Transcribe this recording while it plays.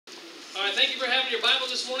All right, thank you for having your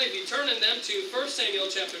Bibles this morning. If you turn in them to 1 Samuel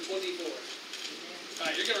chapter 24. All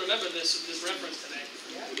right, you're going to remember this reference today.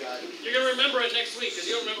 You're going to remember it next week because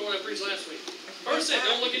you don't remember what I preached last week.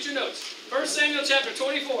 Don't look at your notes. 1 Samuel chapter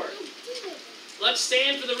 24. Let's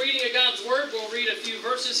stand for the reading of God's Word. We'll read a few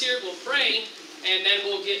verses here. We'll pray, and then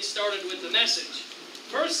we'll get started with the message.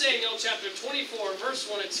 1 Samuel chapter 24, verse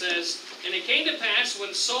 1, it says, "And it came to pass,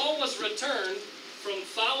 when Saul was returned from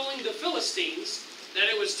following the Philistines, that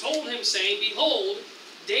it was told him, saying, Behold,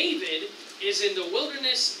 David is in the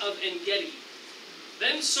wilderness of En-gedi.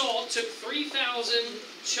 Then Saul took 3,000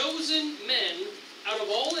 chosen men out of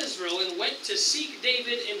all Israel, and went to seek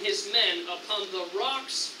David and his men upon the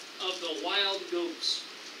rocks of the wild goats.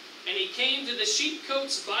 And he came to the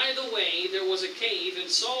sheepcotes by the way. There was a cave, and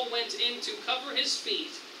Saul went in to cover his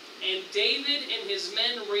feet, and David and his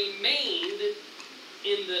men remained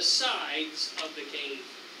in the sides of the cave.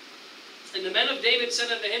 And the men of David said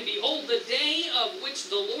unto him, Behold, the day of which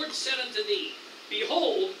the Lord said unto thee,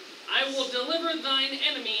 Behold, I will deliver thine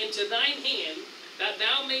enemy into thine hand, that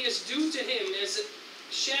thou mayest do to him as it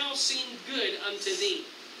shall seem good unto thee.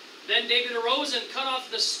 Then David arose and cut off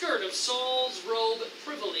the skirt of Saul's robe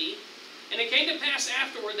privily. And it came to pass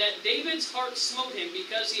afterward that David's heart smote him,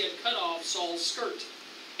 because he had cut off Saul's skirt.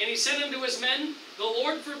 And he said unto his men, The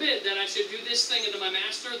Lord forbid that I should do this thing unto my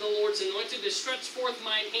master, the Lord's anointed, to stretch forth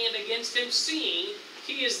mine hand against him, seeing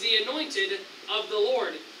he is the anointed of the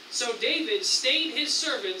Lord. So David stayed his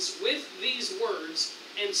servants with these words,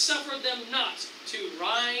 and suffered them not to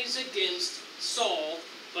rise against Saul.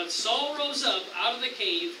 But Saul rose up out of the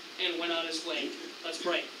cave and went on his way." Let's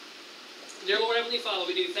pray. Dear Lord, Heavenly Father,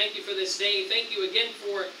 we do thank you for this day. Thank you again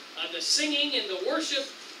for the singing and the worship.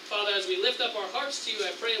 Father, as we lift up our hearts to you,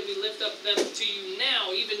 I pray that we lift up them to you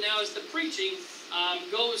now, even now as the preaching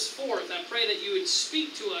goes forth. I pray that you would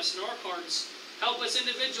speak to us in our hearts. Help us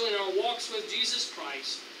individually in our walks with Jesus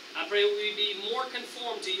Christ. I pray that we be more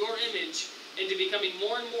conformed to your image and to becoming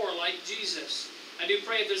more and more like Jesus. I do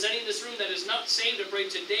pray if there's any in this room that is not saved, I pray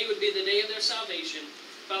today would be the day of their salvation.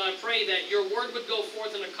 Father, I pray that your word would go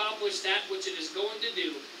forth and accomplish that which it is going to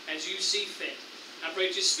do as you see fit. I pray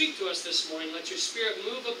that you speak to us this morning. Let your Spirit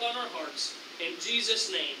move upon our hearts. In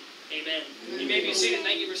Jesus' name, amen. You may be seated.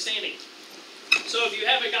 Thank you for standing. So if you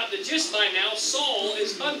haven't got the gist by now, Saul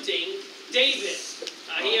is hunting David.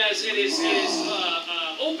 It is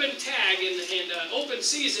open tag and open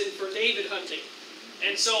season for David hunting.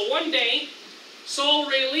 And so one day, Saul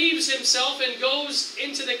relieves himself and goes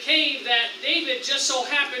into the cave that David just so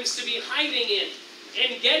happens to be hiding in.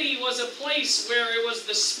 En-gedi was a place where it was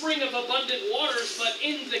the spring of abundant waters, but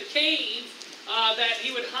in the cave that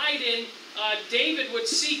he would hide in, David would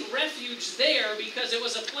seek refuge there because it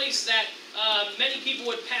was a place that many people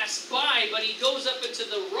would pass by, but he goes up into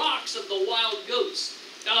the rocks of the wild goats.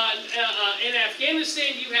 In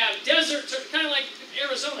Afghanistan, you have desert, kind of like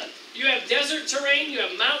Arizona. You have desert terrain, you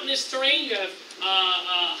have mountainous terrain, you have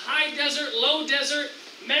high desert, low desert,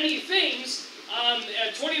 many things.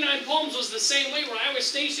 29 Palms was the same way where I was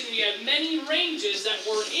stationed. You had many ranges that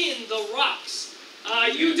were in the rocks.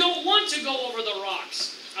 You don't want to go over the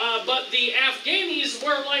rocks. But the Afghanis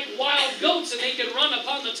were like wild goats, and they could run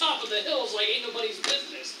upon the top of the hills like ain't nobody's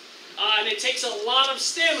business. And it takes a lot of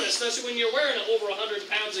stamina, especially when you're wearing over 100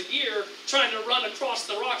 pounds of gear, trying to run across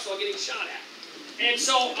the rocks while getting shot at. And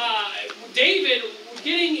so David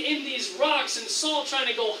getting in these rocks, and Saul trying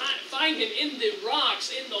to go find him in the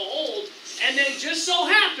rocks, in the hold. And then just so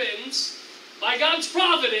happens, by God's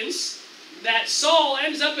providence, that Saul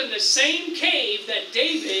ends up in the same cave that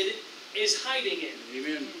David is hiding in.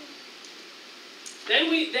 Amen.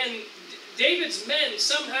 Then David's men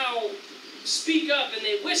somehow speak up and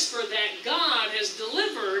they whisper that God has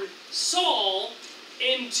delivered Saul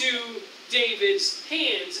into David's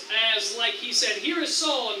hands, as like he said, here is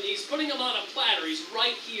Saul, and he's putting him on a platter. He's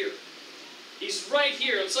right here. He's right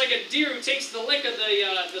here. It's like a deer who takes the lick of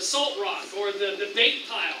the salt rock or the bait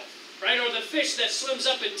pile, right? Or the fish that swims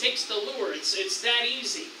up and takes the lure. It's that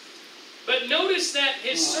easy. But notice that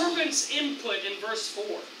his servant's input in verse 4.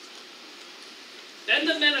 Then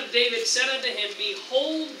the men of David said unto him,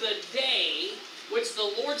 Behold the day which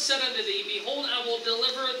the Lord said unto thee, Behold, I will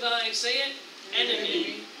deliver thy, say it,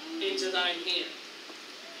 enemy into thine hand.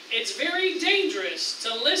 It's very dangerous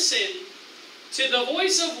to listen to the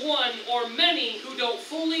voice of one or many who don't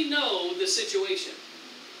fully know the situation.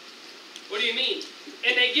 What do you mean?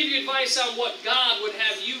 And they give you advice on what God would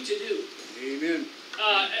have you to do. Amen.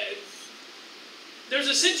 There's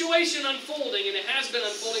a situation unfolding, and it has been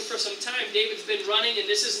unfolding for some time. David's been running, and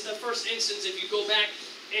this isn't the first instance. If you go back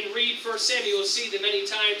and read 1 Samuel, you'll see the many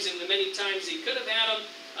times he could have had him.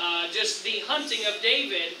 Just the hunting of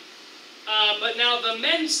David. But now the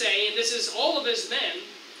men say, and this is all of his men,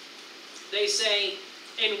 they say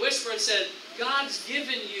and whisper and said, God's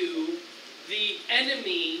given you the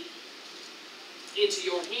enemy into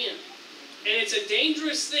your hand. And it's a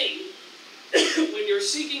dangerous thing when you're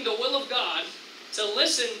seeking the will of God to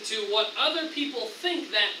listen to what other people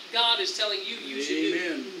think that God is telling you you should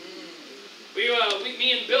do.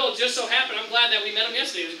 Me and Bill just so happened, I'm glad that we met him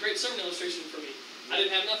yesterday. It was a great sermon illustration for me. I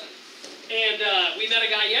didn't have nothing. And we met a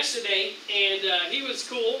guy yesterday, and he was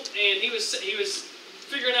cool, and he was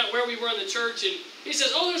figuring out where we were in the church, and he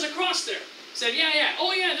says, oh, there's a cross there. I said, yeah.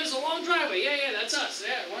 Oh, yeah, there's a long driveway. Yeah, that's us.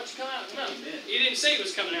 Yeah, why don't you come out? Come out. He didn't say he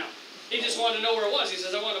was coming out. He just wanted to know where it was. He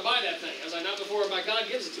says, I want to buy that thing. I was like, not before my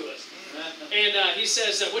God gives it to us. And he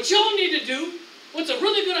says, what y'all need to do, what's a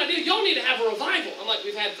really good idea, y'all need to have a revival. I'm like,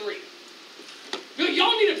 we've had 3.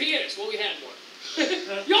 Y'all need a pianist. Well, we had one.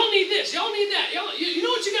 Y'all need this. Y'all need that. You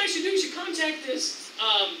know what you guys should do? You should contact this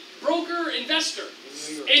broker investor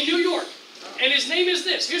in New York. And his name is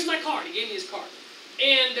this. Here's my card. He gave me his card.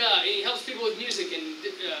 And he helps people with music and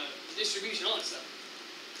distribution, all that stuff.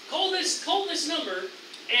 Call this number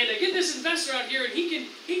and get this investor out here, and he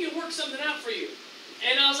can work something out for you.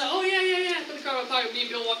 And I was like, oh, yeah. Put the card in my pocket. Me and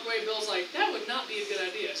Bill walked away. Bill's like, that would not be a good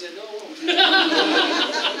idea. I said, no, it won't.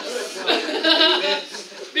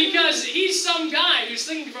 Because he's some guy who's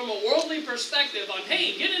thinking from a worldly perspective on,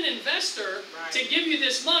 hey, get an investor to give you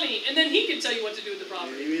this money, and then he can tell you what to do with the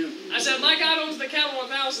property. Amen. I said, my God owns the cattle on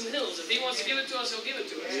 1,000 hills. If he wants to give it to us, he'll give it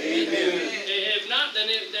to us. Amen. If not, then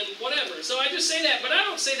whatever. So I just say that, but I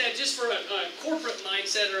don't say that just for a corporate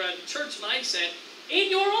mindset or a church mindset. In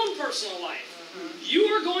your own personal life. You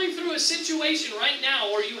are going through a situation right now,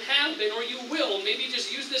 or you have been, or you will. Maybe just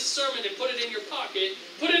use this sermon and put it in your pocket,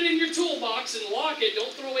 put it in your toolbox and lock it.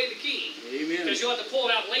 Don't throw away the key. Amen. Because you'll have to pull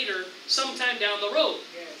it out later, sometime down the road.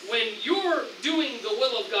 Yes. When you're doing the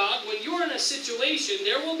will of God, when you're in a situation,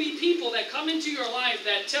 there will be people that come into your life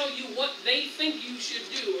that tell you what they think you should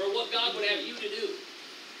do, or what God would have you to do.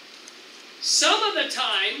 Some of the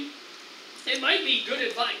time, it might be good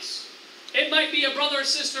advice. It might be a brother or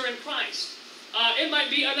sister in Christ. It might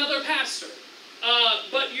be another pastor.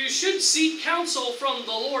 But you should seek counsel from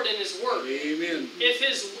the Lord in His Word. Amen.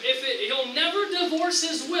 He'll never divorce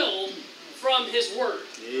His will from His Word.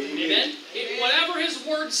 Amen. Amen? Whatever His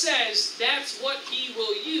Word says, that's what He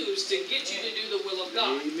will use to get you to do the will of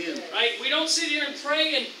God. Amen. Right? We don't sit here and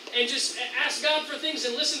pray and just ask God for things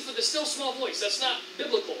and listen for the still small voice. That's not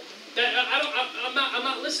biblical. I'm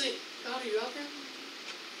not listening. God, are you out there?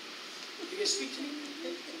 You can speak to me?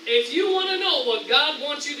 If you want to know what God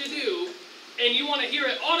wants you to do, and you want to hear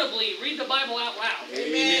it audibly, read the Bible out loud.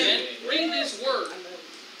 Amen. Read this Word.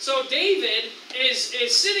 So David is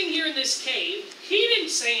sitting here in this cave. He didn't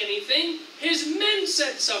say anything. His men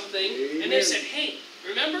said something, and they said, hey,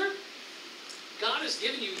 remember? God has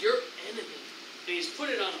given you your enemy, and He's put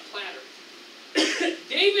it on a platter.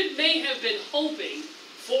 David may have been hoping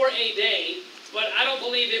for a day, but I don't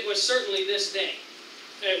believe it was certainly this day.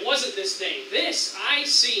 It wasn't this day. This, I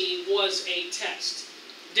see, was a test.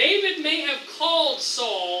 David may have called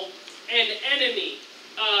Saul an enemy,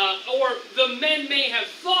 or the men may have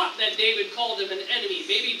thought that David called him an enemy.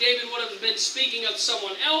 Maybe David would have been speaking of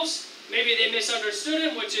someone else. Maybe they misunderstood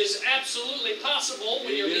him, which is absolutely possible.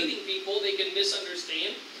 When you're leading people, they can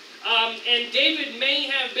misunderstand. And David may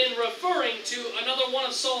have been referring to another one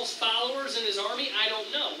of Saul's followers in his army. I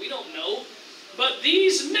don't know. We don't know. But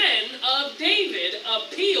these men of David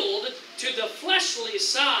appealed to the fleshly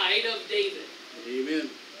side of David. Amen.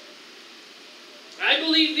 I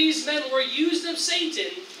believe these men were used of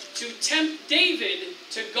Satan to tempt David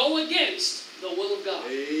to go against the will of God.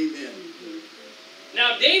 Amen.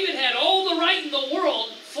 Now, David had all the right in the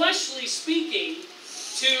world, fleshly speaking,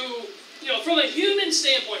 to, from a human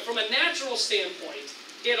standpoint, from a natural standpoint,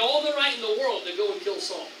 he had all the right in the world to go and kill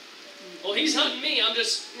Saul. Well, he's hunting me, I'm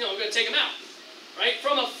just, going to take him out. Right?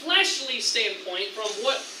 From a fleshly standpoint, from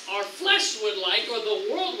what our flesh would like, or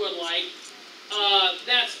the world would like,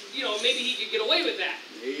 that's, maybe he could get away with that.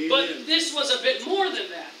 Amen. But this was a bit more than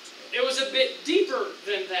that. It was a bit deeper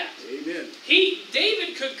than that. Amen.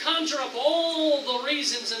 David could conjure up all the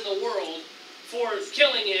reasons in the world for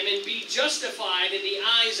killing him and be justified in the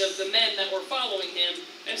eyes of the men that were following him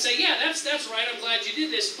and say, yeah, that's right, I'm glad you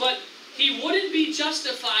did this. But he wouldn't be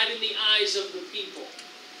justified in the eyes of the people.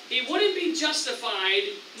 He wouldn't be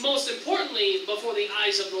justified, most importantly, before the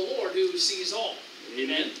eyes of the Lord who sees all.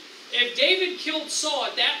 Amen. If David killed Saul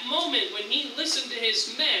at that moment when he listened to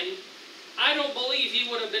his men, I don't believe he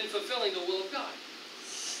would have been fulfilling the will of God.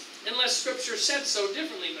 Unless Scripture said so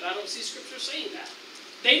differently, but I don't see Scripture saying that.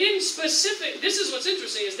 They didn't this is what's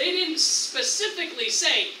interesting, is they didn't specifically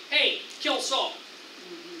say, hey, Saul.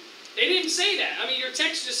 They didn't say that. I mean, your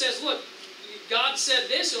text just says, look, God said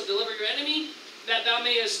this, he'll deliver your enemy, that thou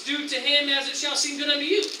mayest do to him as it shall seem good unto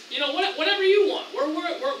you. You know, whatever you want.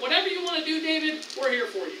 Whatever you want to do, David, we're here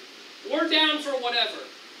for you. We're down for whatever.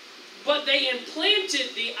 But they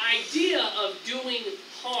implanted the idea of doing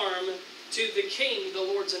harm to the king, the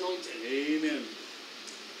Lord's anointed. Amen.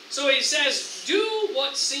 So he says, do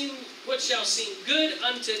what shall seem good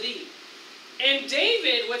unto thee. And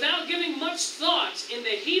David, without giving much thought, in the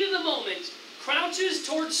heat of the moment, crouches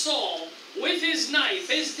towards Saul with his knife,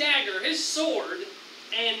 his dagger, his sword,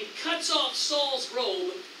 and cuts off Saul's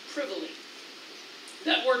robe privily.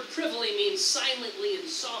 That word privily means silently and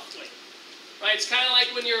softly. Right? It's kind of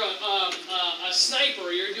like when you're a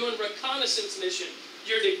sniper, you're doing reconnaissance mission.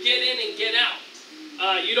 You're to get in and get out.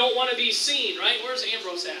 You don't want to be seen, right? Where's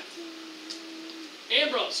Ambrose at?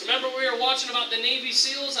 Ambrose, remember we were watching about the Navy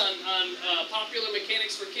SEALs on Popular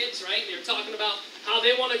Mechanics for Kids, right? They're talking about how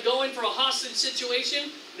they want to go in for a hostage situation.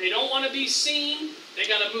 They don't want to be seen. They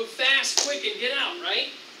got to move fast, quick, and get out, right?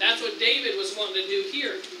 That's what David was wanting to do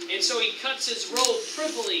here. And so he cuts his robe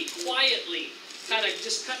privily, quietly. Kind of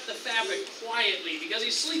just cut the fabric quietly because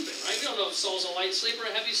he's sleeping, right? We don't know if Saul's a light sleeper,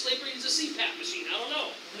 a heavy sleeper. He's a CPAP machine. I don't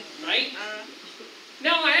know, right?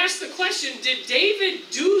 Now I ask the question, did David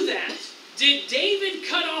do that? Did David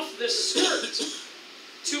cut off the skirt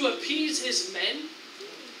to appease his men?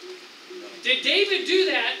 Did David do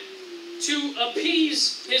that to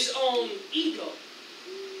appease his own ego?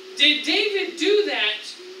 Did David do that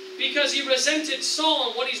because he resented Saul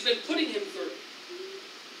and what he's been putting him through?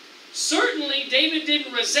 Certainly, David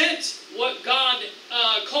didn't resent what God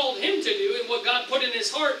called him to do and what God put in his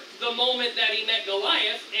heart the moment that he met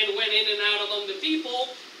Goliath and went in and out among the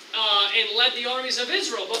people and led the armies of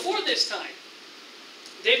Israel before this time.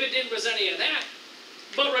 David didn't resent any of that.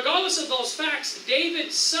 But regardless of those facts, David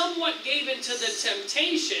somewhat gave into the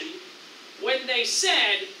temptation when they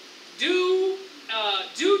said, do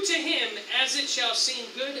to him as it shall seem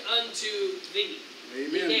good unto thee.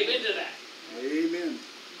 Amen. He gave into that. Amen.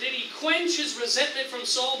 Did he quench his resentment from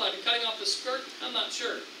Saul by cutting off the skirt? I'm not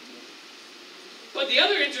sure. But the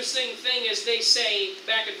other interesting thing is they say,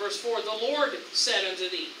 back in verse 4, the Lord said unto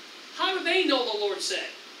thee. How do they know the Lord said?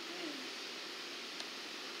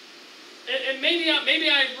 And maybe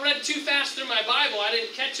I read too fast through my Bible. I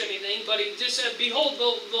didn't catch anything, but he just said, behold,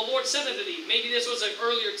 the Lord said unto thee. Maybe this was an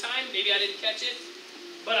earlier time. Maybe I didn't catch it.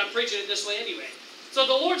 But I'm preaching it this way anyway. So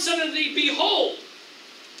the Lord said unto thee, behold,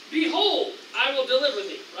 I will deliver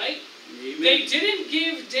thee. Right? Amen. They didn't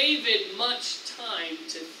give David much time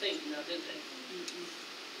to think, now did they?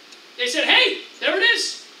 They said, hey, there it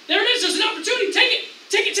is. There it is. There's an opportunity. Take it.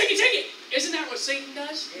 Take it, take it, take it. Isn't that what Satan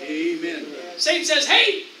does? Amen. Satan says,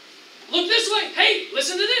 hey, look this way. Hey,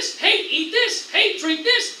 listen to this. Hey, eat this. Hey, drink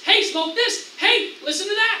this. Hey, smoke this. Hey, listen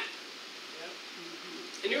to that.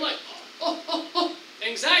 And you're like, oh.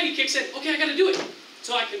 Anxiety kicks in. Okay, I got to do it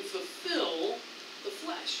so I can fulfill the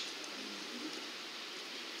flesh.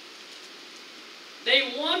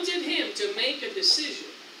 They wanted him to make a decision.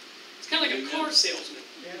 It's kind of like a car salesman.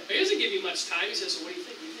 He doesn't give you much time. He says, so what do you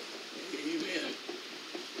think? Amen.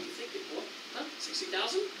 What do you think, boy? Huh?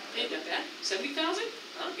 60,000? Ain't that bad. 70,000?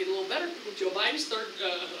 Huh? Get a little better. Joe Biden's third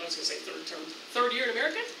year in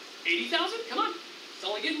America? 80,000? Come on. It's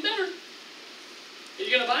only getting better. Are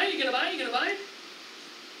you going to buy it? You going to buy it? You going to buy it?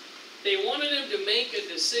 They wanted him to make a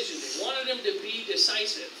decision. They wanted him to be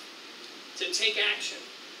decisive, to take action.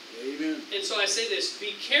 Amen. And so I say this,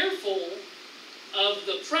 be careful of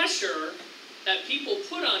the pressure that people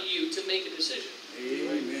put on you to make a decision.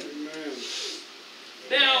 Amen.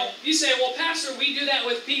 Now, you say, well, Pastor, we do that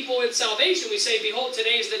with people in salvation. We say, behold,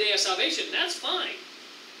 today is the day of salvation. That's fine.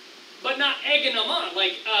 But not egging them on.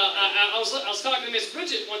 Like, I was talking to Miss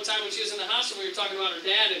Bridget one time when she was in the hospital. We were talking about her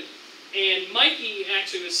dad, and Mikey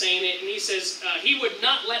actually was saying it, and he says he would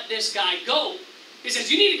not let this guy go. He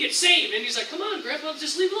says, you need to get saved. And he's like, come on, Grandpa,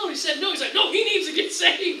 just leave him alone. He said, no. He's like, no, he needs to get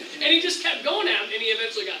saved. And he just kept going at him, and he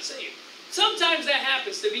eventually got saved. Sometimes that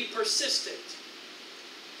happens, to be persistent.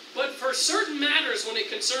 But for certain matters, when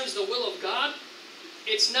it concerns the will of God,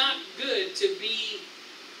 it's not good to be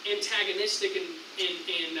antagonistic and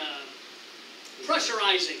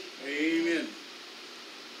pressurizing. Amen.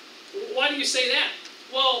 Why do you say that?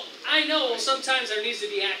 Well, I know sometimes there needs to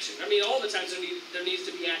be action. I mean, all the times there needs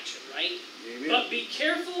to be action, right? Amen. But be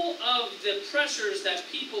careful of the pressures that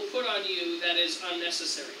people put on you that is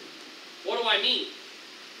unnecessary. What do I mean?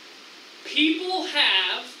 People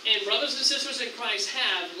have, and brothers and sisters in Christ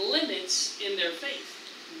have, limits in their faith.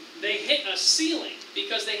 They hit a ceiling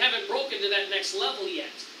because they haven't broken to that next level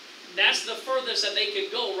yet. That's the furthest that they can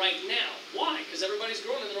go right now. Why? Because everybody's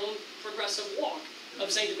growing in their own progressive walk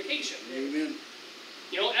of sanctification. Amen.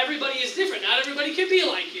 You know, everybody is different. Not everybody can be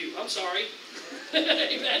like you. I'm sorry.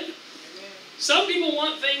 Amen. Some people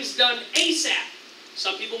want things done ASAP.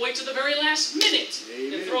 Some people wait to the very last minute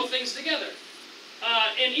and throw things together.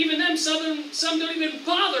 And even them, some don't even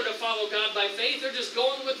bother to follow God by faith. They're just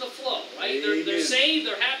going with the flow, right? They're saved,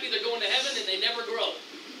 they're happy, they're going to heaven, and they never grow.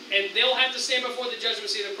 And they'll have to stand before the judgment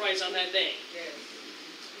seat of Christ on that day.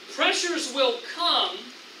 Pressures will come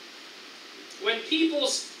when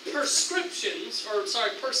people's perceptions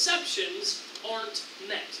aren't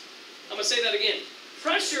met. I'm going to say that again.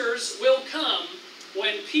 Pressures will come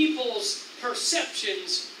when people's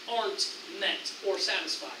perceptions aren't met or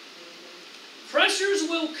satisfied. Pressures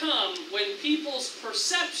will come when people's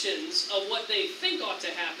perceptions of what they think ought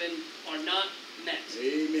to happen are not met.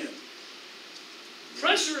 Amen.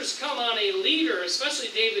 Pressures come on a leader, especially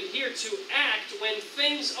David here, to act when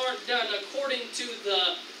things aren't done according to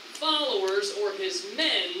the followers or his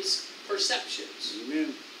men's perceptions.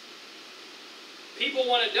 Amen. People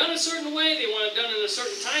want it done a certain way, they want it done in a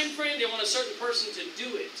certain time frame, they want a certain person to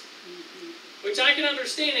do it. Which I can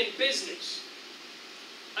understand in business.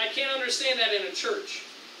 I can't understand that in a church.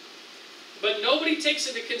 But nobody takes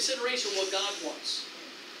into consideration what God wants.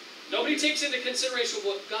 Nobody takes into consideration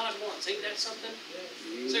what God wants. Ain't that something?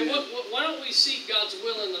 Say, why don't we seek God's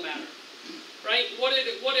will in the matter? Right? What did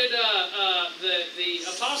the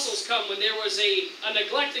apostles come when there was a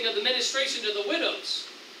neglecting of the ministration to the widows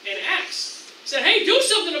in Acts? Said, hey, do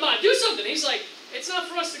something about it. Do something. He's like, it's not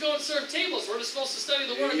for us to go and serve tables. We're just supposed to study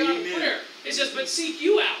the Word of God in prayer. He says, but seek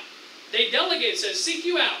you out. They delegate, says, seek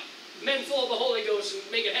you out. Men full of the Holy Ghost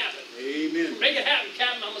and make it happen. Amen. Make it happen,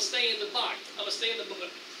 Captain. I'm going to stay in the box. I'm going to stay in the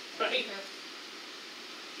book. Right?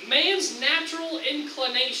 Man's natural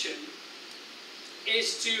inclination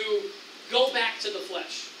is to go back to the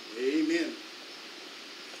flesh. Amen.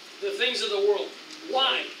 The things of the world.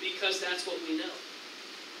 Why? Because that's what we know.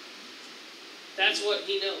 That's what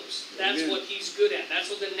he knows. That's what he's good at. That's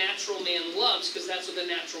what the natural man loves, because that's what the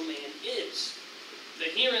natural man is. The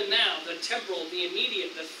here and now, the temporal, the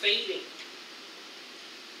immediate, the fading.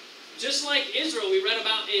 Just like Israel, we read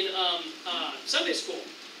about in Sunday school.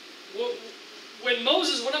 When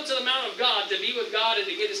Moses went up to the Mount of God to be with God and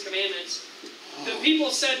to get his commandments, the people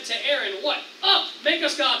said to Aaron, what? Up, make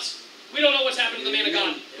us gods. We don't know what's happened to the man of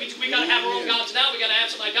God. We got to have our own gods now. We got to have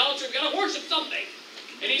some idolatry. We got to worship something.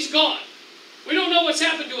 And he's gone. We don't know what's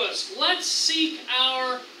happened to us. Let's seek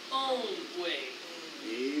our own way.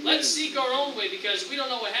 Amen. Let's seek our own way, because we don't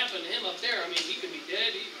know what happened to him up there. I mean, he could be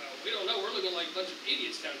dead. We don't know. We're looking like a bunch of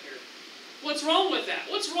idiots down here. What's wrong with that?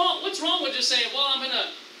 What's wrong with just saying, well, I'm gonna,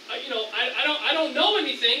 I don't know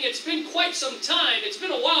anything. It's been quite some time. It's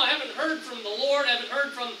been a while. I haven't heard from the Lord. I haven't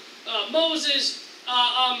heard from Moses.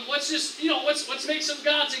 Let's make some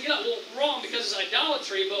gods and get up. Well, wrong, because it's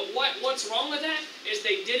idolatry. But what's wrong with that is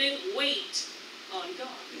they didn't wait on God.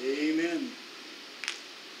 Amen.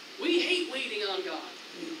 We hate waiting on God.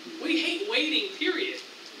 We hate waiting, period.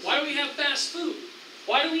 Why do we have fast food?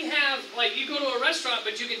 Why do we have, like, you go to a restaurant,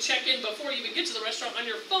 but you can check in before you even get to the restaurant on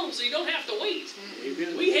your phone, so you don't have to wait?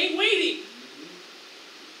 Amen. We hate waiting.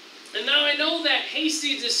 And now I know that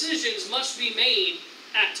hasty decisions must be made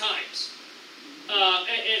at times.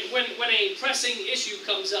 And when a pressing issue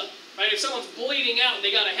comes up, right? If someone's bleeding out and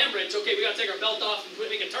they got a hemorrhage, okay, we got to take our belt off and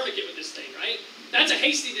make a tourniquet with this thing, right? That's a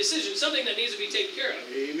hasty decision, something that needs to be taken care of.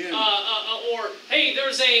 Amen. Or, hey,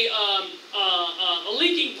 there's a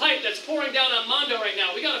leaking pipe that's pouring down on Mondo right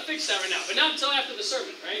now. We got to fix that right now, but not until after the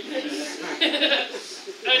sermon, right?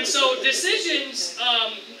 And so decisions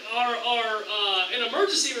are an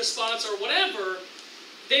emergency response or whatever.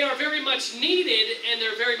 They are very much needed, and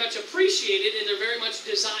they're very much appreciated, and they're very much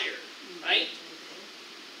desired, right?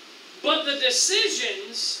 But the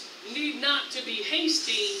decisions need not to be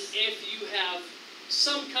hasty if you have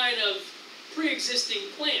some kind of pre-existing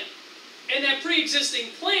plan. And that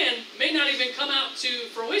pre-existing plan may not even come out to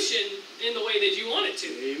fruition in the way that you want it to.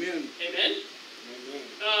 Amen. Amen?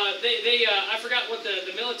 I forgot what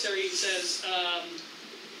the military says.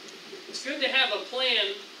 It's good to have a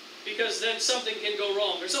plan, because then something can go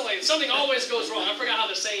wrong. Or something always goes wrong. I forgot how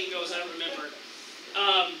the saying goes. I don't remember.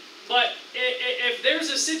 But if there's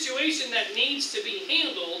a situation that needs to be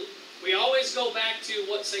handled, we always go back to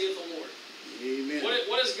what saith the Lord. Amen.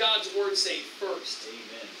 What does God's Word say first?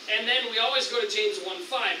 Amen. And then we always go to James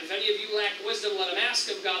 1:5. If any of you lack wisdom, let him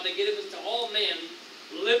ask of God that giveth it to all men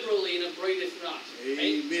liberally and upbraideth not.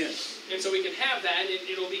 Okay? Amen. And so we can have that, and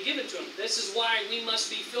it'll be given to him. This is why we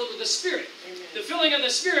must be filled with the Spirit. Amen. The filling of the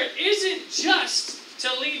Spirit isn't just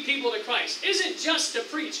to lead people to Christ isn't just to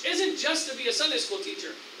preach, isn't just to be a Sunday school teacher,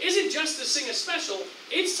 isn't just to sing a special.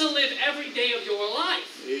 It's to live every day of your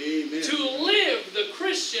life. Amen. To live the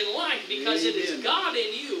Christian life, because Amen. it is God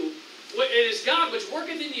in you. It is God which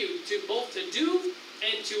worketh in you to both to do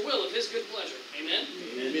and to will of His good pleasure. Amen?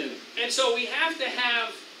 Amen. And so we have to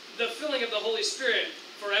have the filling of the Holy Spirit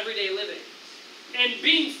for everyday living. And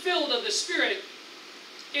being filled of the Spirit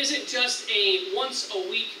isn't just a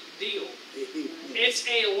once-a-week deal. Amen. It's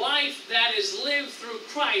a life that is lived through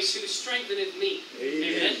Christ who strengtheneth me.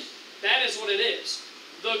 Amen. That is what it is.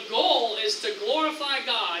 The goal is to glorify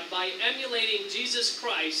God by emulating Jesus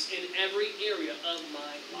Christ in every area of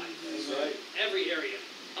my life. That's right. Every area.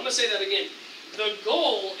 I'm going to say that again. The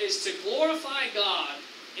goal is to glorify God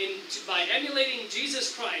by emulating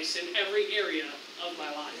Jesus Christ in every area of my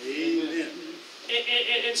life. Amen.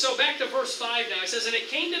 And so back to verse 5 now. It says, and it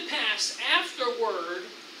came to pass afterward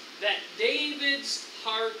that David's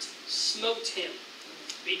heart smote him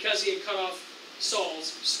because he had cut off Saul's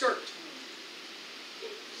skirt.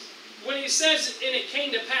 When he says, and it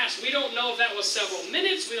came to pass, we don't know if that was several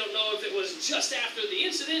minutes. We don't know if it was just after the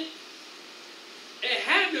incident. It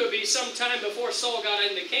had to be some time before Saul got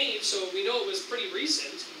in the cave, so we know it was pretty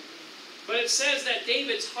recent. But it says that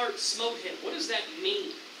David's heart smote him. What does that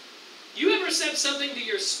mean? You ever said something to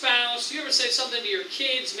your spouse? You ever said something to your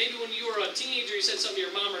kids? Maybe when you were a teenager, you said something to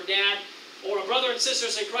your mom or dad, or a brother and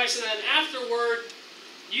sisters in Christ, and then afterward,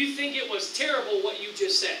 you think it was terrible what you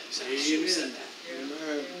just said. You said, I should have said that.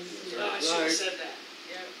 Oh, I should have said that.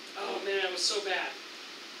 Oh man, that was so bad.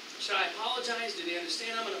 Should I apologize? Do they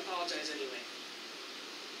understand? I'm going to apologize anyway.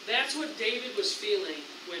 That's what David was feeling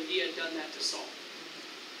when he had done that to Saul.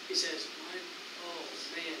 He says, oh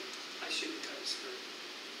man, I shouldn't cut his skirt.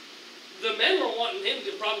 The men were wanting him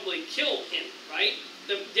to probably kill him, right?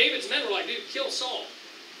 David's men were like, dude, kill Saul.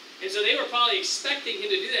 And so they were probably expecting him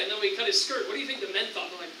to do that. And then when he cut his skirt, what do you think the men thought?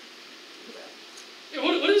 They're like,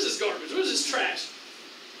 hey, what is this garbage? What is this trash?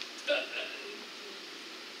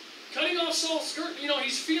 Cutting off Saul's skirt,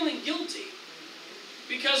 he's feeling guilty.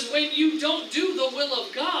 Because when you don't do the will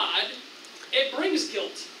of God, it brings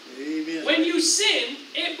guilt. Amen. When you sin,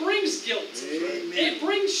 it brings guilt. Amen. It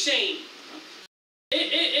brings shame.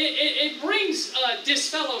 It brings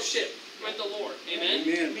disfellowship with the Lord. Amen?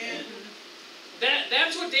 Amen. Amen.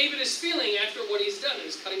 That's what David is feeling after what he's done.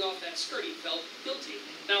 He's cutting off that skirt. He felt guilty.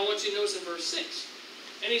 Now I want you to notice in verse 6.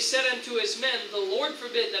 And he said unto his men, the Lord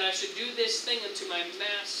forbid that I should do this thing unto my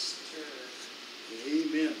master.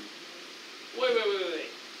 Amen.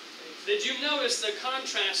 Wait. Did you notice the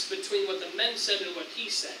contrast between what the men said and what he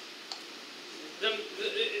said?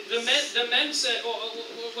 The men said,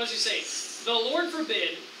 what does he say? The Lord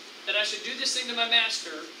forbid that I should do this thing to my master,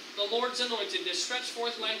 the Lord's anointed, to stretch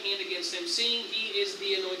forth my hand against him, seeing he is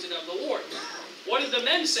the anointed of the Lord. What did the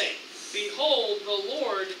men say? Behold, the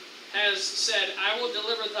Lord has said, I will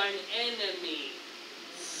deliver thine enemy.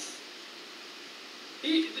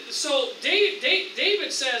 So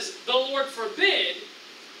David says, the Lord forbid,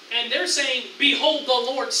 and they're saying, behold,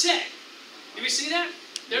 the Lord said. Do we see that?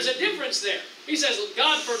 There's a difference there. He says,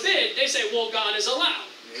 God forbid. They say, well, God is allowed.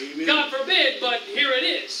 Amen. God forbid, but here it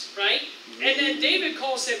is, right? And then David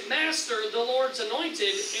calls him master, the Lord's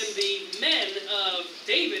anointed, and the men of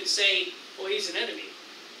David say, well, he's an enemy.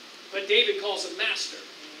 But David calls him master.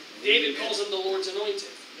 David calls him the Lord's anointed.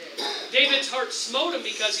 David's heart smote him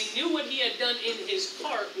because he knew what he had done in his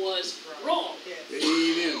heart was wrong.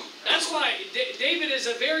 Amen. That's why David is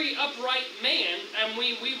a very upright man, and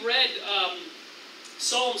we read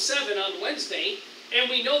Psalm 7 on Wednesday, and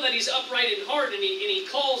we know that he's upright in heart, and he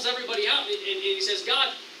calls everybody out, and he says, God,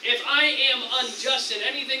 if I am unjust in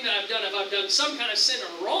anything that I've done, if I've done some kind of sin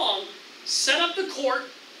or wrong, set up the court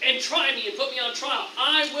and try me and put me on trial.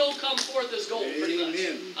 I will come forth as gold, pretty much.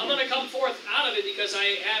 I'm going to come forth out of it because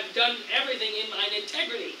I have done everything in mine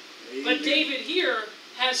integrity. Amen. But David here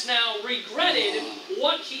has now regretted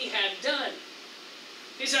what he had done.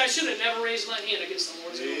 He said, I should have never raised my hand against the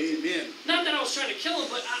Lord's anointed. Not that I was trying to kill him,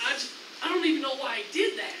 but I don't even know why I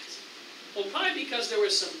did that. Well, probably because there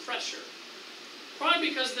was some pressure. Probably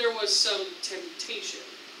because there was some temptation.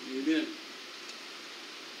 Amen.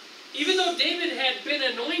 Even though David had been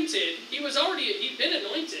anointed, he'd been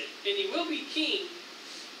anointed, and he will be king,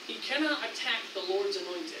 he cannot attack the Lord's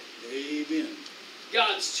anointed. Amen.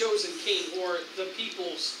 God's chosen king, or the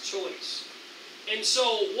people's choice. And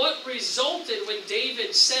so what resulted when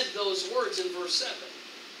David said those words in verse 7?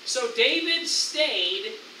 So David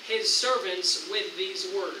stayed his servants with these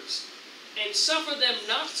words, and suffered them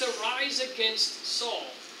not to rise against Saul.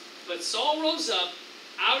 But Saul rose up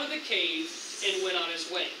out of the cave and went on his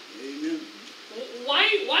way. Amen.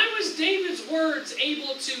 Why was David's words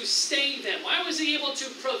able to stay them? Why was he able to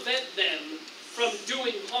prevent them from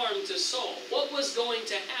doing harm to Saul? What was going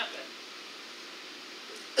to happen?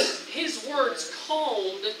 His words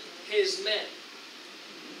calmed his men.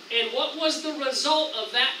 And what was the result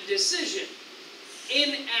of that decision?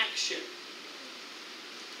 Inaction.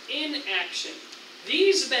 Inaction.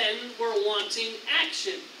 These men were wanting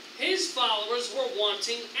action. His followers were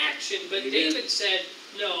wanting action. But Amen. David said,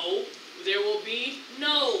 no, there will be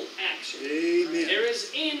no action. Amen. There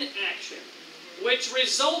is inaction. Which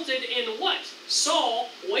resulted in what? Saul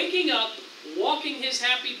waking up, walking his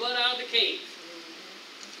happy butt out of the cave.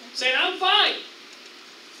 Saying, I'm fine.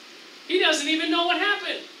 He doesn't even know what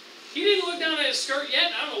happened. He didn't look down at his skirt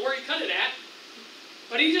yet. I don't know where he cut it at.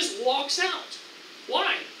 But he just walks out.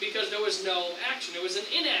 Why? Because there was no action. It was an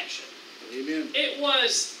inaction. Amen. It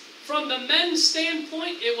was, from the men's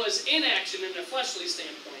standpoint, it was inaction in the fleshly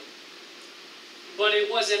standpoint. But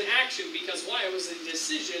it was an action because why? It was a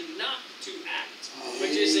decision not to act,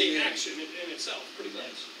 which is an action in itself, pretty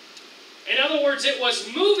much. In other words, it was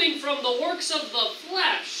moving from the works of the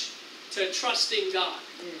flesh to trusting God.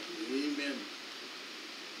 Amen.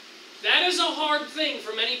 That is a hard thing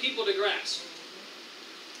for many people to grasp.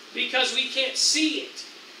 Because we can't see it.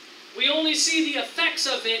 We only see the effects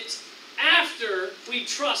of it after we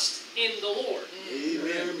trust in the Lord.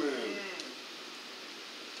 Amen.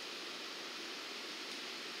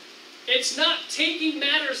 It's not taking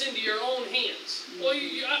matters into your own hands. Well,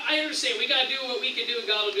 I understand. We got to do what we can do and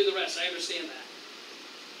God will do the rest. I understand that.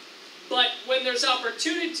 But when there's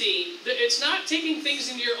opportunity, it's not taking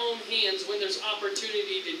things into your own hands when there's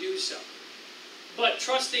opportunity to do so. But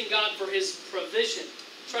trusting God for His provision.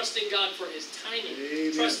 Trusting God for His timing.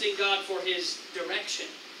 Amen. Trusting God for His direction.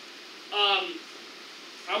 I'm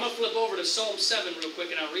going to flip over to Psalm 7 real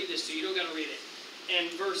quick and I'll read this to you. You don't got to read it.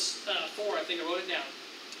 And verse 4, I think I wrote it down.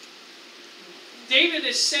 David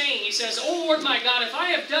is saying, he says, O Lord my God, if I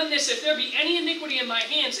have done this, if there be any iniquity in my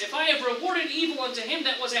hands, if I have rewarded evil unto him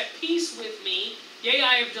that was at peace with me, yea,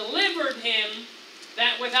 I have delivered him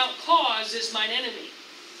that without cause is mine enemy.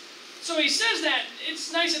 So he says that.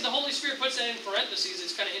 It's nice that the Holy Spirit puts that in parentheses.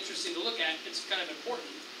 It's kind of interesting to look at. It's kind of important.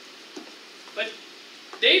 But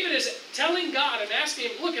David is telling God and asking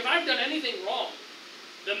him, look, if I've done anything wrong,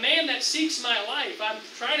 the man that seeks my life, I'm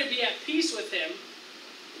trying to be at peace with him,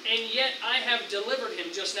 and yet I have delivered him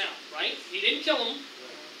just now, right? He didn't kill him.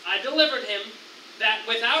 I delivered him that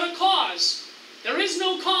without a cause, there is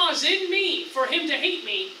no cause in me for him to hate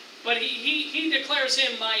me, but he declares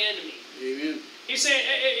him my enemy. Amen. He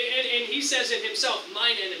says it himself,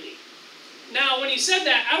 mine enemy. Now, when he said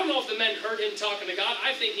that, I don't know if the men heard him talking to God.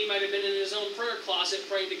 I think he might have been in his own prayer closet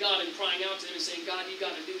praying to God and crying out to him and saying, God, you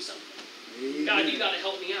got to do something. Amen. God, you got to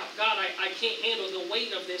help me out. God, I can't handle the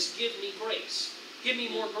weight of this. Give me grace. Give me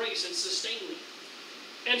more grace and sustain me.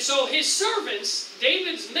 And so his servants,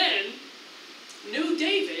 David's men, knew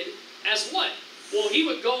David as what? Well, he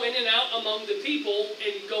would go in and out among the people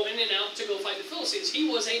and go in and out to go fight the Philistines.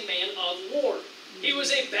 He was a man of war. He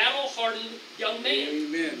was a battle-hardened young man.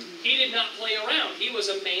 Amen. He did not play around. He was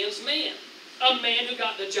a man's man. A man who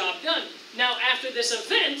got the job done. Now, after this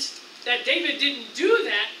event, that David didn't do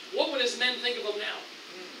that, what would his men think of him now?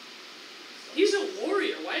 He's a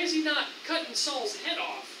warrior. Why is he not cutting Saul's head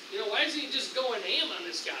off? You know, why is he just going ham on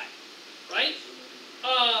this guy? Right?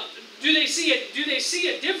 Do they see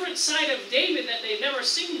a different side of David that they've never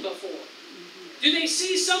seen before? Do they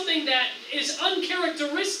see something that is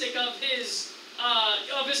uncharacteristic of his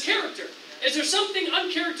character? Is there something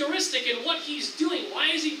uncharacteristic in what he's doing? Why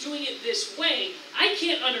is he doing it this way? I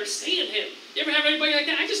can't understand him. You ever have anybody like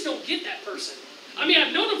that? I just don't get that person. I mean,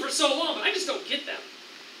 I've known him for so long, but I just don't get them.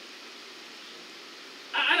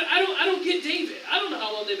 I don't get David. I don't know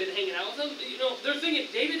how long they've been hanging out with him. You know, they're thinking,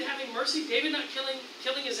 David having mercy, David not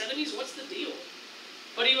killing his enemies, what's the deal?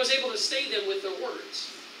 But he was able to stay them with their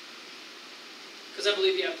words. Because I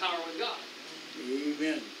believe you have power with God.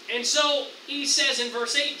 Amen. And so he says in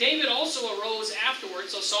verse 8, David also arose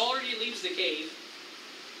afterwards, so Saul already leaves the cave,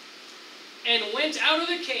 and went out of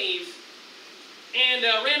the cave and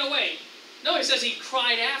ran away. No, he says he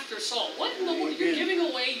cried after Saul. What in the world? You're giving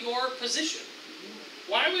away your position.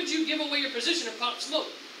 Why would you give away your position and pop smoke?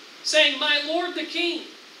 Saying, my Lord the King.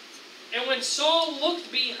 And when Saul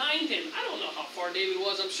looked behind him, I don't know how far David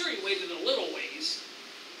was. I'm sure he waited a little ways.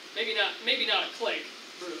 Maybe not a click,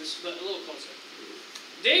 Bruce, but a little closer.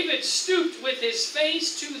 David stooped with his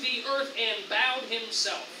face to the earth and bowed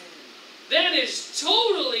himself. That is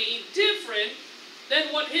totally different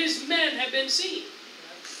than what his men have been seeing.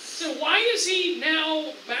 So why is he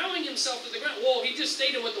now bowing himself to the ground? Well, he just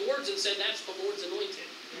stated with the words and said, that's the Lord's anointed.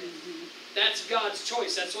 That's God's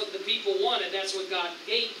choice. That's what the people wanted. That's what God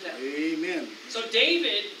gave them. Amen. So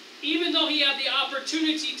David, even though he had the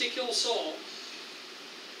opportunity to kill Saul,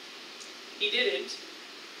 he didn't.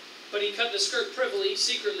 But he cut the skirt privily,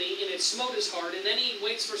 secretly, and it smote his heart. And then he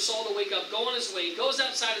waits for Saul to wake up, go on his way, goes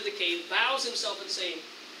outside of the cave, bows himself and saying,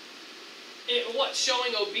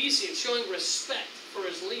 showing obeisance, showing respect for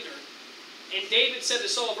his leader. And David said to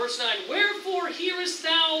Saul, verse 9, wherefore hearest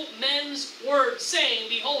thou men's words, saying,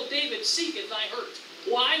 behold, David seeketh thy hurt.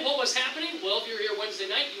 Why? What was happening? Well, if you were here Wednesday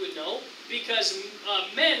night, you would know. Because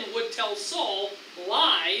men would tell Saul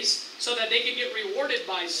lies so that they could get rewarded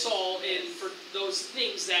by Saul and for those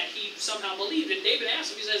things that he somehow believed. And David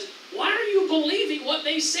asked him, he says, why are you believing what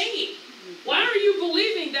they're saying? Why are you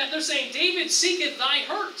believing that they're saying, David seeketh thy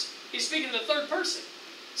hurt? He's speaking in the third person.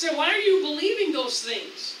 He said, why are you believing those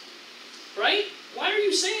things? Right? Why are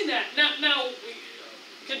you saying that? Now,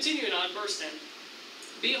 continuing on, verse 10.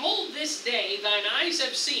 Behold, this day thine eyes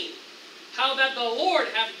have seen how that the Lord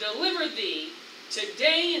hath delivered thee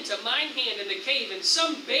today into mine hand in the cave, and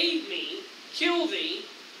some bade me kill thee,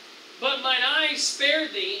 but mine eyes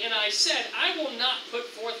spared thee, and I said, I will not put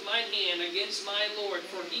forth mine hand against my Lord,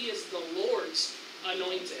 for he is the Lord's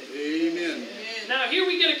anointed. Amen. Now here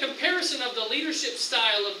we get a comparison of the leadership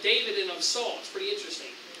style of David and of Saul. It's pretty interesting.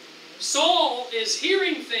 Saul is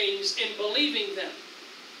hearing things and believing them.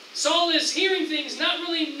 Saul is hearing things not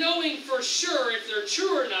really knowing for sure if they're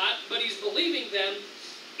true or not, but he's believing them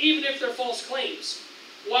even if they're false claims.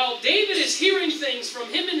 While David is hearing things from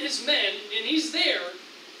him and his men, and he's there,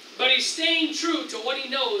 but he's staying true to what he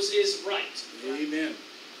knows is right. Amen.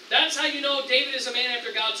 That's how you know David is a man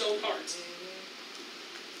after God's own heart.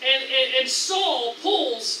 And Saul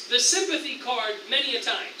pulls the sympathy card many a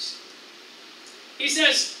times. He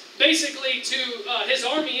says, basically to his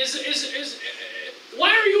army, why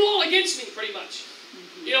are you all against me, pretty much?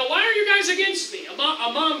 You know, why are you guys against me? A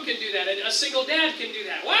mom can do that. A single dad can do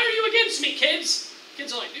that. Why are you against me, kids?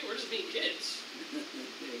 Kids are like, dude, we're just being kids.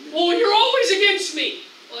 Well, you're always against me.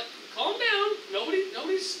 Like, calm down.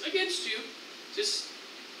 Nobody's against you. Just,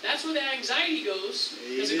 that's where the anxiety goes.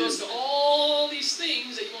 Because it goes to all these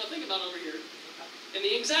things that you want to think about over here. And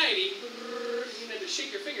the anxiety, you need to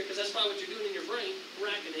shake your finger, because that's probably what you're doing in your brain,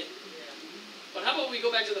 racking it. But how about we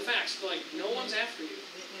go back to the facts? Like, no one's after you.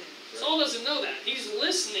 Saul doesn't know that. He's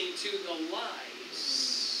listening to the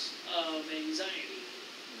lies of anxiety.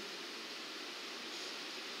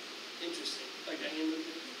 Interesting. Like that hand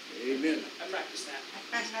movement. Amen. I practiced that.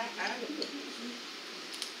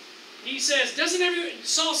 He says,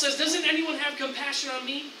 Saul says, doesn't anyone have compassion on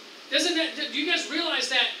me? Do you guys realize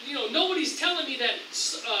that, nobody's telling me that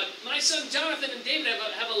my son Jonathan and David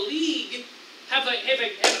have a league, have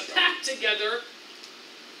a pact together,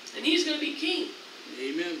 and he's going to be king.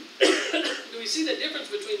 Amen. Do we see the difference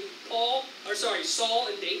between Saul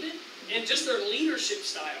and David? And just their leadership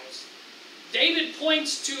styles. David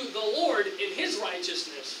points to the Lord in his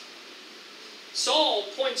righteousness. Saul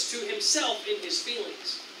points to himself in his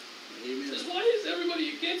feelings. Amen. He says, why is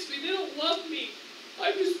everybody against me? They don't love me.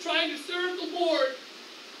 I'm just trying to serve the Lord.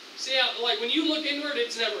 See how, like, when you look inward,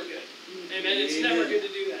 it's never good. Amen. It's never good to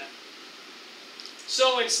do that.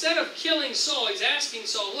 So instead of killing Saul, he's asking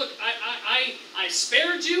Saul, look, I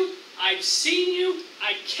spared you. I've seen you.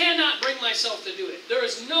 I cannot bring myself to do it. There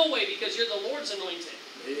is no way, because you're the Lord's anointed.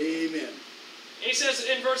 Amen. And he says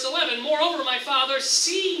in verse 11, moreover, my father,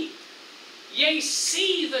 see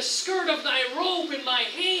the skirt of thy robe in my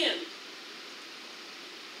hand.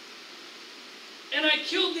 And I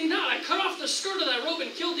killed thee not. I cut off the skirt of thy robe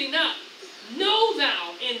and killed thee not. Know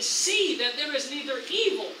thou and see that there is neither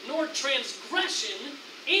evil nor transgression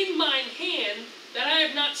in mine hand, that I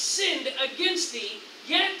have not sinned against thee,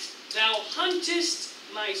 yet thou huntest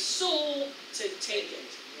my soul to take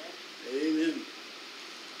it. Amen.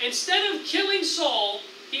 Instead of killing Saul,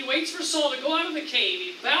 he waits for Saul to go out of the cave.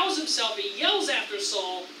 He bows himself. He yells after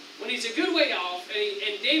Saul when he's a good way off.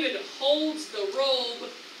 And David holds the robe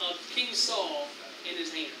of King Saul in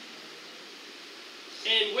his hand.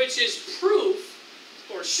 And which is proof,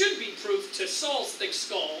 or should be proof, to Saul's thick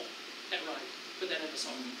skull. That rhymed. Put that in the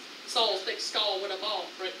song. Saul's thick skull with a ball.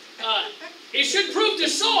 Right? It should prove to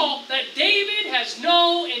Saul that David has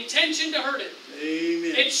no intention to hurt him.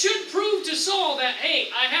 Amen. It should prove to Saul that, hey,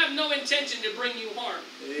 I have no intention to bring you harm.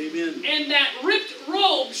 Amen. And that ripped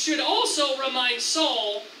robe should also remind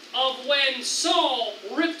Saul of when Saul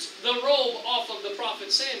ripped the robe off of the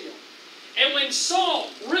prophet Samuel. And when Saul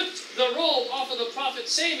ripped the robe off of the prophet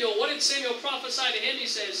Samuel, what did Samuel prophesy to him? He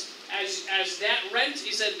says, as that rent,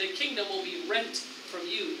 he said, the kingdom will be rent from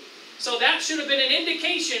you. So that should have been an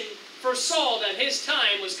indication for Saul that his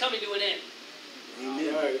time was coming to an end.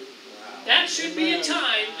 Amen. Right. That should be a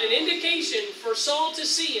time, an indication for Saul to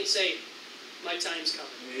see and say, my time's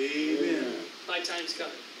coming. Amen. My time's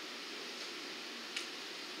coming.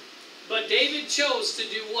 But David chose to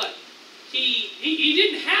do what? He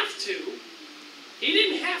didn't have to. He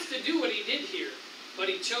didn't have to do what he did here. But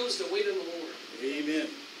he chose to wait on the Lord. Amen.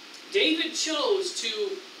 David chose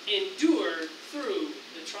to endure through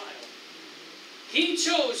the trial. He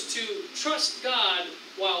chose to trust God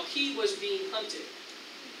while he was being hunted.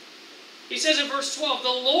 He says in verse 12, the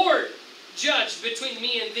Lord judged between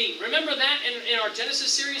me and thee. Remember that in our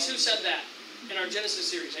Genesis series? Who said that in our Genesis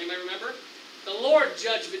series? Anybody remember? The Lord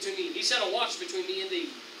judged between me. He set a watch between me and thee.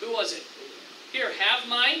 Who was it? Here, have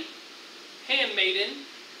my handmaiden.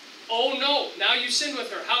 Oh no, now you sinned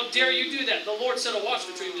with her. How dare you do that? The Lord set a watch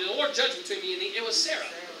between me. The Lord judged between me and thee. It was Sarah.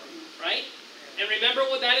 Right? And remember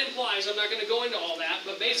what that implies. I'm not going to go into all that.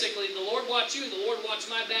 But basically, the Lord watched you and the Lord watched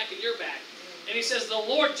my back and your back. And he says, the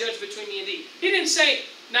Lord judged between me and thee. He didn't say,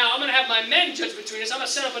 now I'm going to have my men judge between us. I'm going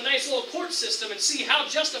to set up a nice little court system and see how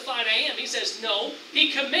justified I am. He says, no.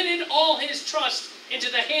 He committed all his trust into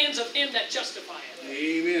the hands of him that justifieth.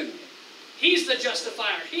 Amen. He's the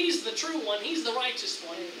justifier. He's the true one. He's the righteous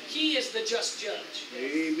one. He is the just judge.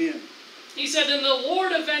 Amen. He said, then the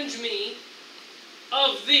Lord avenge me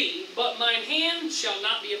of thee, but mine hand shall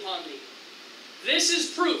not be upon thee. This is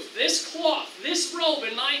proof. This cloth, this robe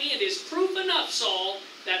in my hand is proof enough, Saul,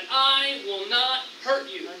 that I will not hurt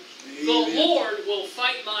you. Amen. The Lord will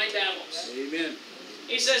fight my battles. Amen.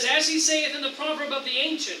 He says, as he saith in the proverb of the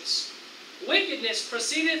ancients, wickedness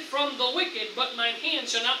proceedeth from the wicked, but mine hand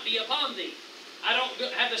shall not be upon thee. I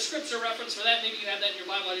don't have the scripture reference for that. Maybe you have that in your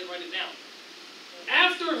Bible. I didn't write it down.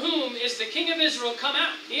 After whom is the king of Israel come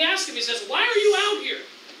out? He asked him, he says, why are you out here?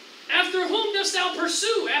 After whom dost thou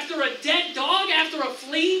pursue? After a dead dog? After a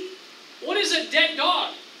flea? What is a dead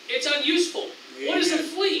dog? It's unuseful. Amen. What is a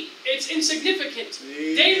flea? It's insignificant.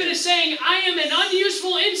 Amen. David is saying, I am an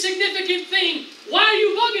unuseful, insignificant thing. Why are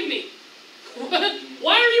you bugging me?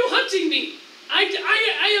 Why are you hunting me? I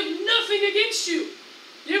have nothing against you.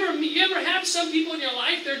 You ever have some people in your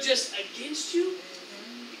life, they're just against you?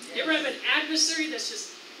 You ever have an adversary that's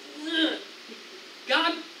just,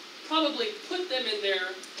 God probably put them in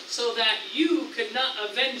there so that you could not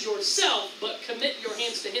avenge yourself, but commit your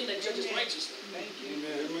hands to him that judges righteously. Thank you.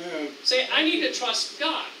 Amen. Say, I need to trust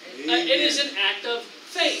God. It is an act of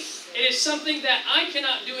faith. It is something that I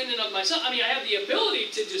cannot do in and of myself. I mean, I have the ability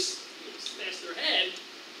to just smash their head,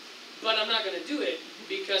 but I'm not going to do it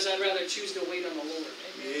because I'd rather choose to wait on the Lord.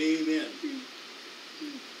 Amen.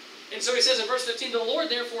 And so he says in verse 15, the Lord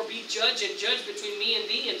therefore be judge and judge between me and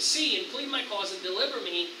thee, and see and plead my cause and deliver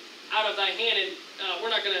me out of thy hand. And we're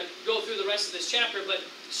not going to go through the rest of this chapter, but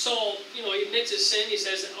Saul, he admits his sin. He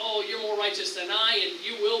says, oh, you're more righteous than I, and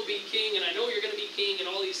you will be king, and I know you're going to be king, and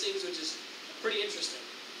all these things, which is pretty interesting.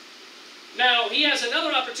 Now, he has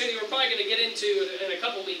another opportunity we're probably going to get into in a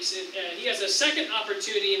couple weeks. He has a second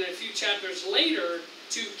opportunity in a few chapters later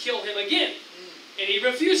to kill him again. And he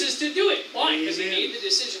refuses to do it. Why? Because he made the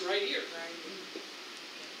decision right here.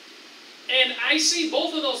 And I see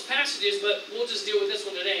both of those passages, but we'll just deal with this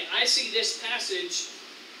one today. I see this passage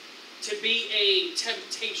to be a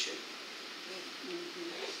temptation.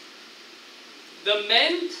 The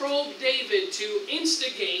men probed David to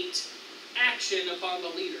instigate action upon the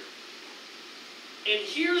leader. And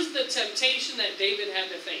here's the temptation that David had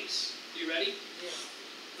to face. You ready? Yeah.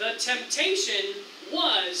 The temptation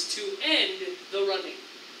was to end the running.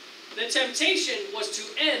 The temptation was to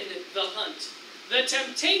end the hunt. The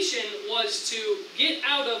temptation was to get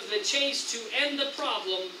out of the chase, to end the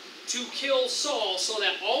problem, to kill Saul, so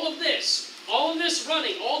that all of this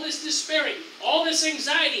running, all this despairing, all this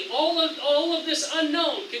anxiety, all of this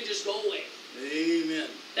unknown can just go away. Amen.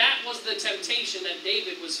 That was the temptation that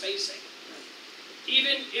David was facing.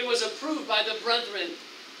 Even it was approved by the brethren.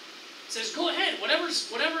 It says, go ahead,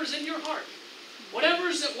 whatever's in your heart. Whatever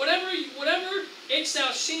it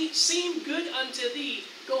shall seem good unto thee,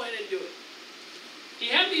 go ahead and do it. He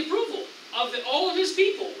had the approval of all of his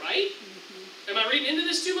people, right? Am I reading into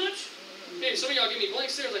this too much? Hey, some of y'all give me blank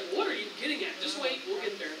stares like, what are you getting at? Just wait, we'll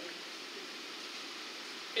get there.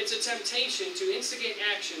 It's a temptation to instigate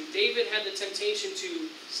action. David had the temptation to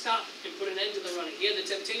stop and put an end to the running. He had the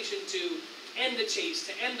temptation to end the chase,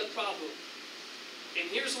 to end the problem. And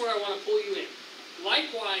here's where I want to pull you in.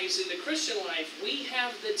 Likewise, in the Christian life, we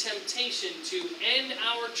have the temptation to end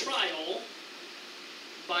our trial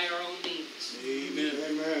by our own means. Amen.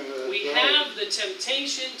 Amen. We have the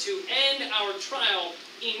temptation to end our trial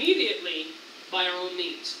immediately by our own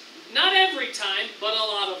means. Not every time, but a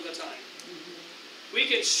lot of the time. We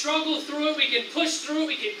can struggle through it, we can push through it,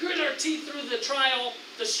 we can grit our teeth through the trial,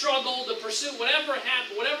 the struggle, the pursuit, whatever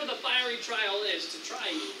happened, whatever the fiery trial is to try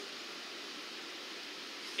you.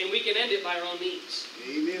 And we can end it by our own means.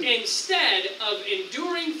 Amen. Instead of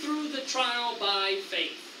enduring through the trial by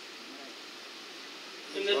faith.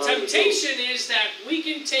 And the temptation is that we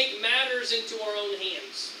can take matters into our own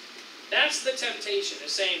hands. That's the temptation,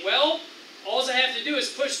 is saying, well, all I have to do is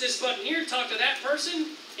push this button here, talk to that person,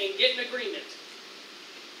 and get an agreement.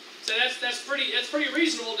 So that's pretty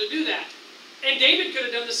reasonable to do that. And David could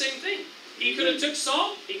have done the same thing. He could have took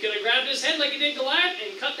Saul, he could have grabbed his head like he did Goliath,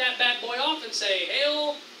 and cut that bad boy off and say,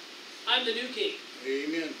 "Hail, I'm the new king."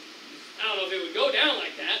 Amen. I don't know if it would go down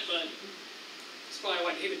like that, but that's probably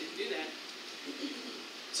why David didn't do that.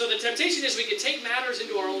 So the temptation is we could take matters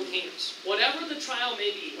into our own hands. Whatever the trial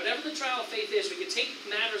may be, whatever the trial of faith is, we can take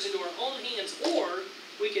matters into our own hands, or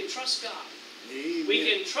we can trust God. Amen. We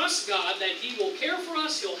can trust God that He will care for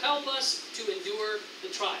us, He'll help us to endure the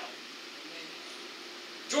trial.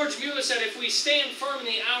 George Mueller said, if we stand firm in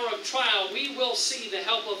the hour of trial, we will see the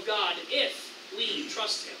help of God if we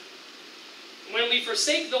trust Him. When we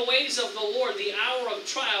forsake the ways of the Lord, the hour of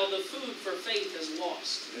trial, the food for faith is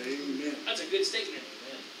lost. Amen. That's a good statement.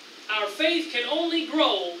 Our faith can only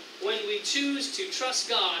grow when we choose to trust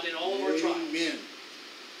God in all of our trials. Amen.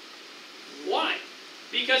 Why?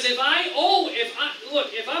 Because if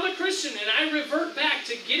I'm a Christian and I revert back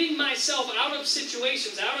to getting myself out of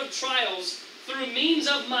situations, out of trials, through means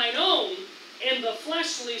of mine own, and the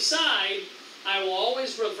fleshly side, I will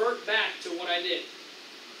always revert back to what I did.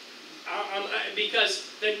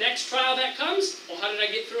 Because the next trial that comes, well, how did I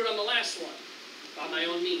get through it on the last one? By my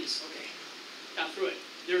own means. Okay, got through it.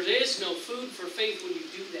 There is no food for faith when you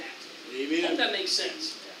do that. Amen. I hope that makes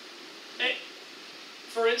sense. Hey,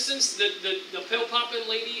 for instance, the pill-popping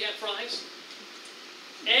lady at Fry's,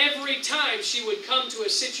 every time she would come to a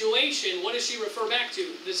situation, what does she refer back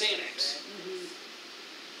to? The Xanax.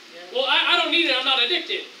 Well, I don't need it, I'm not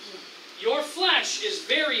addicted. Your flesh is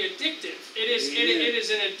very addictive. It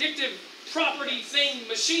is an addictive property thing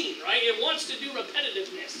machine, right? It wants to do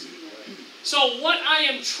repetitiveness. So what I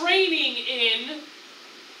am training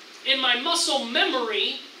in my muscle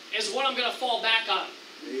memory is what I'm going to fall back on.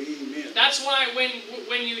 Amen. That's why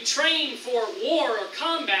when you train for war or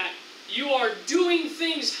combat, you are doing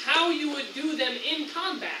things how you would do them in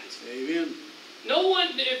combat. Amen. No one,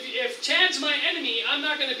 if Chad's my enemy, I'm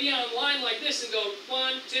not going to be on line like this and go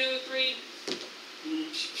 1, 2, 3.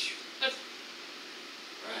 That's,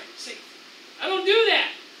 right, safe. I don't do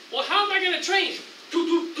that. Well, how am I going to train?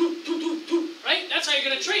 Right? That's how you're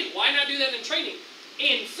going to train. Why not do that in training?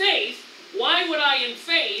 In faith, why would I in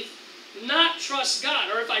faith not trust God?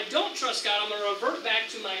 Or if I don't trust God, I'm going to revert back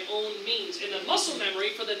to my own means. And the muscle memory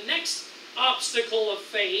for the next obstacle of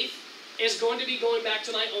faith is going to be going back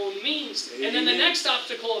to my own means. Amen. And then the next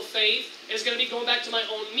obstacle of faith is going to be going back to my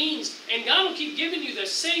own means. And God will keep giving you the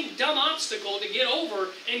same dumb obstacle to get over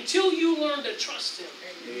until you learn to trust Him.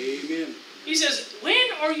 Amen. He says,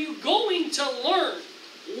 when are you going to learn?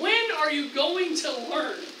 When are you going to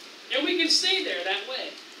learn? And we can stay there that way.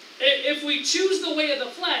 If we choose the way of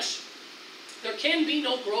the flesh, there can be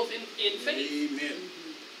no growth in faith. Amen.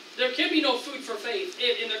 There can be no food for faith,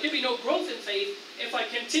 and there can be no growth in faith if I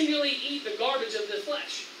continually eat the garbage of the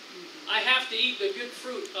flesh. I have to eat the good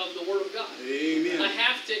fruit of the Word of God. Amen. I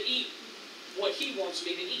have to eat what He wants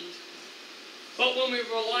me to eat. But when we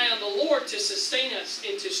rely on the Lord to sustain us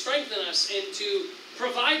and to strengthen us and to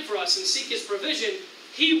provide for us and seek His provision,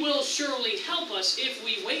 He will surely help us if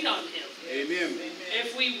we wait on Him. Amen.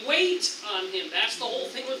 If we wait on Him, that's the whole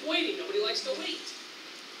thing with waiting. Nobody likes to wait.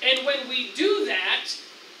 And when we do that,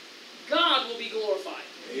 God will be glorified.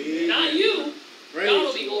 Amen. Not you. Praise God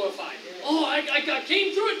will be glorified. Oh, I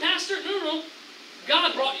came through it, Pastor. No.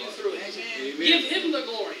 God brought you through it. Amen. Give Him the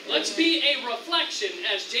glory. Let's be a reflection,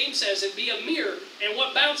 as James says, and be a mirror. And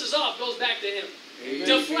what bounces off goes back to Him. Amen.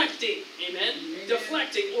 Deflecting. Amen?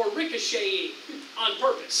 Deflecting or ricocheting on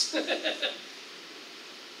purpose.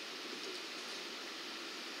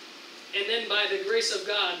 And then by the grace of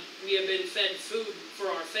God, we have been fed food for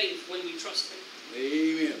our faith when we trust Him.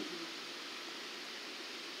 Amen.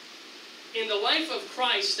 In the life of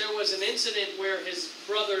Christ, there was an incident where his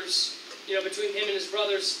brothers, between him and his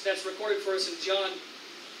brothers, that's recorded for us in John,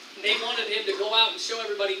 they wanted him to go out and tell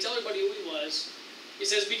everybody who he was. He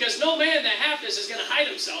says, because no man that hath this is going to hide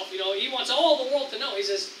himself. He wants all the world to know. He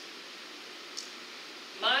says,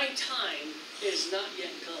 my time is not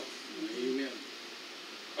yet come. Amen.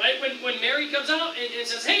 Right? When Mary comes out and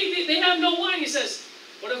says, hey, they have no wine, he says,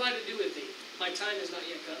 what have I to do with thee? My time is not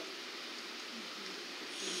yet come.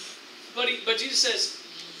 But Jesus says,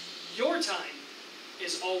 your time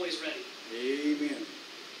is always ready. Amen.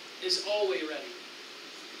 Is always ready.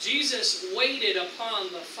 Jesus waited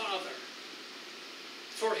upon the Father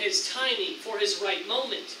for his timing, for his right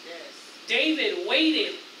moment. Yes. David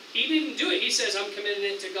waited. He didn't do it. He says, I'm committing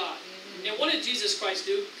it to God. And what did Jesus Christ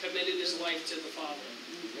do? Committed his life to the Father.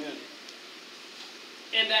 Amen.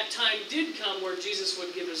 And that time did come where Jesus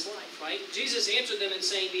would give his life, right? Jesus answered them in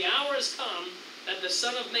saying, the hour has come that the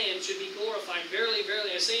Son of Man should be glorified. Verily,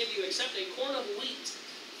 verily, I say unto you, except a corn of wheat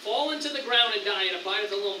fall into the ground and die, and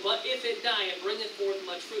abideth alone. But if it die, it bringeth forth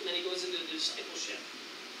much fruit. And then he goes into the discipleship.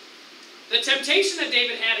 The temptation that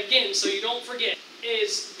David had, again, so you don't forget,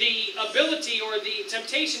 is the ability or the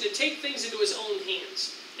temptation to take things into his own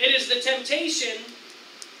hands. It is the temptation,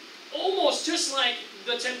 almost just like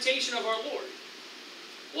the temptation of our Lord.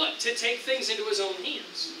 What? To take things into his own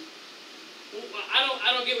hands.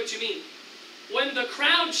 I don't get what you mean. When the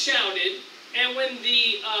crowd shouted, and when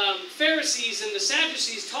the Pharisees and the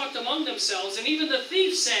Sadducees talked among themselves, and even the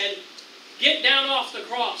thief said, get down off the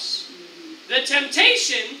cross. The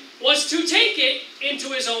temptation was to take it into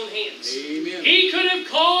his own hands. Amen. He could have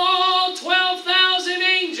called 12,000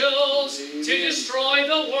 angels Amen. to destroy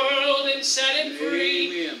the world and set it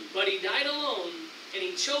free. Amen. But he died alone, and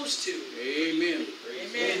he chose to. Amen.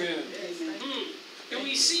 Amen. Do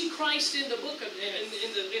we see Christ in the book of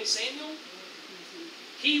in Samuel?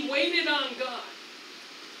 He waited on God,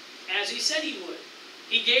 as he said he would.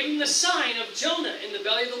 He gave him the sign of Jonah in the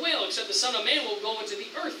belly of the whale, except the Son of Man will go into the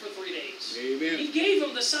earth for 3 days. Amen. He gave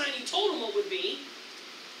him the sign. He told him what would be.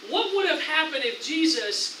 What would have happened if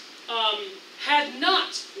Jesus had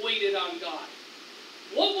not waited on God?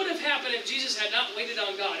 What would have happened if Jesus had not waited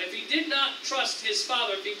on God? If he did not trust his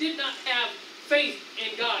Father, if he did not have faith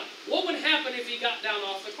in God, what would happen if he got down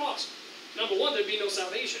off the cross? Number one, there'd be no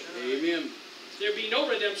salvation. Amen. There'd be no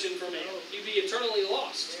redemption for man. He'd be eternally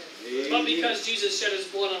lost. Amen. But because Jesus shed his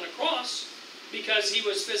blood on the cross, because he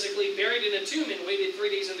was physically buried in a tomb and waited 3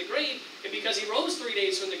 days in the grave, and because he rose 3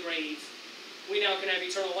 days from the grave, we now can have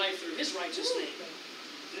eternal life through his righteous name.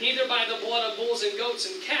 Neither by the blood of bulls and goats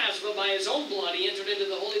and calves, but by his own blood he entered into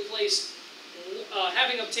the holy place,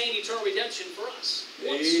 having obtained eternal redemption for us.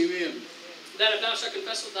 Once. Amen. That if thou shalt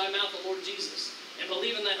confess with thy mouth the Lord Jesus, and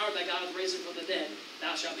believe in thy heart that God hath raised him from the dead,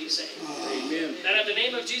 thou shalt be saved. Amen. That at the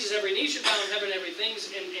name of Jesus every knee should bow in heaven, every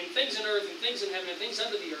things in things in earth, and things in heaven, and things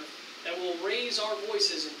under the earth, that will raise our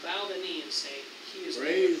voices and bow the knee and say, he is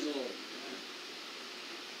Praise Lord. the Lord.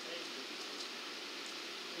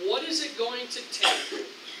 What is it going to take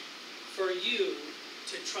for you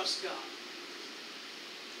to trust God?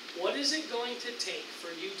 What is it going to take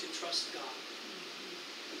for you to trust God?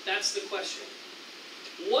 That's the question.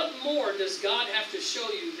 What more does God have to show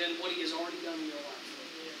you than what he has already done in your life?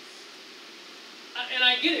 And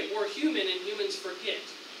I get it, we're human and humans forget.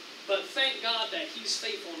 But thank God that he's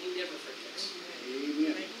faithful and he never forgets.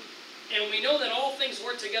 Amen. And we know that all things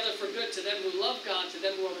work together for good to them who love God, to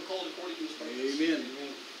them who are called according to his purpose. Amen.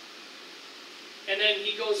 And then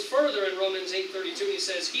he goes further in Romans 8:32, and he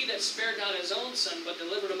says, he that spared not his own son, but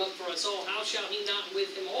delivered him up for us all, how shall he not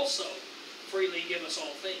with him also freely give us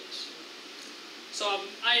all things? So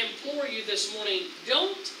I implore you this morning,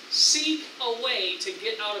 don't seek a way to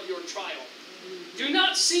get out of your trial. Do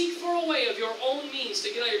not seek for a way of your own means to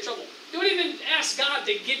get out of your trouble. Don't even ask God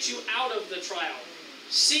to get you out of the trial.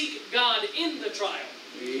 Seek God in the trial.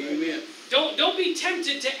 Amen. Don't be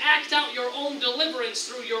tempted to act out your own deliverance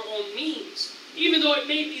through your own means, even though it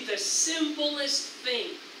may be the simplest thing.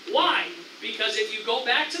 Why? Because if you go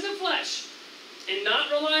back to the flesh and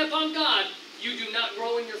not rely upon God, you do not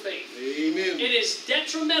grow in your faith. Amen. It is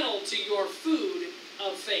detrimental to your food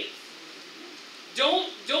of faith.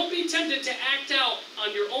 Don't be tempted to act out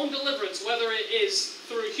on your own deliverance, whether it is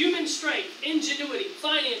through human strength, ingenuity,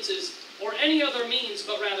 finances, or any other means,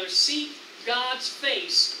 but rather seek God's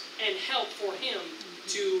face and help for him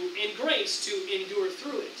in grace to endure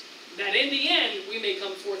through it. That in the end, we may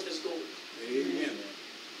come forth as gold. Amen.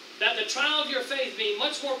 That the trial of your faith, being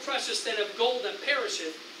much more precious than of gold that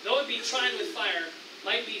perisheth, though it be tried with fire,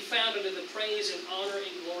 might be found unto the praise and honor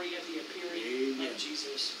and glory of the appearing Amen. of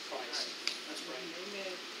Jesus Christ. Let's pray.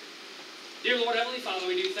 Amen. Dear Lord, Heavenly Father,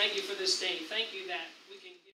 we do thank you for this day. Thank you that we can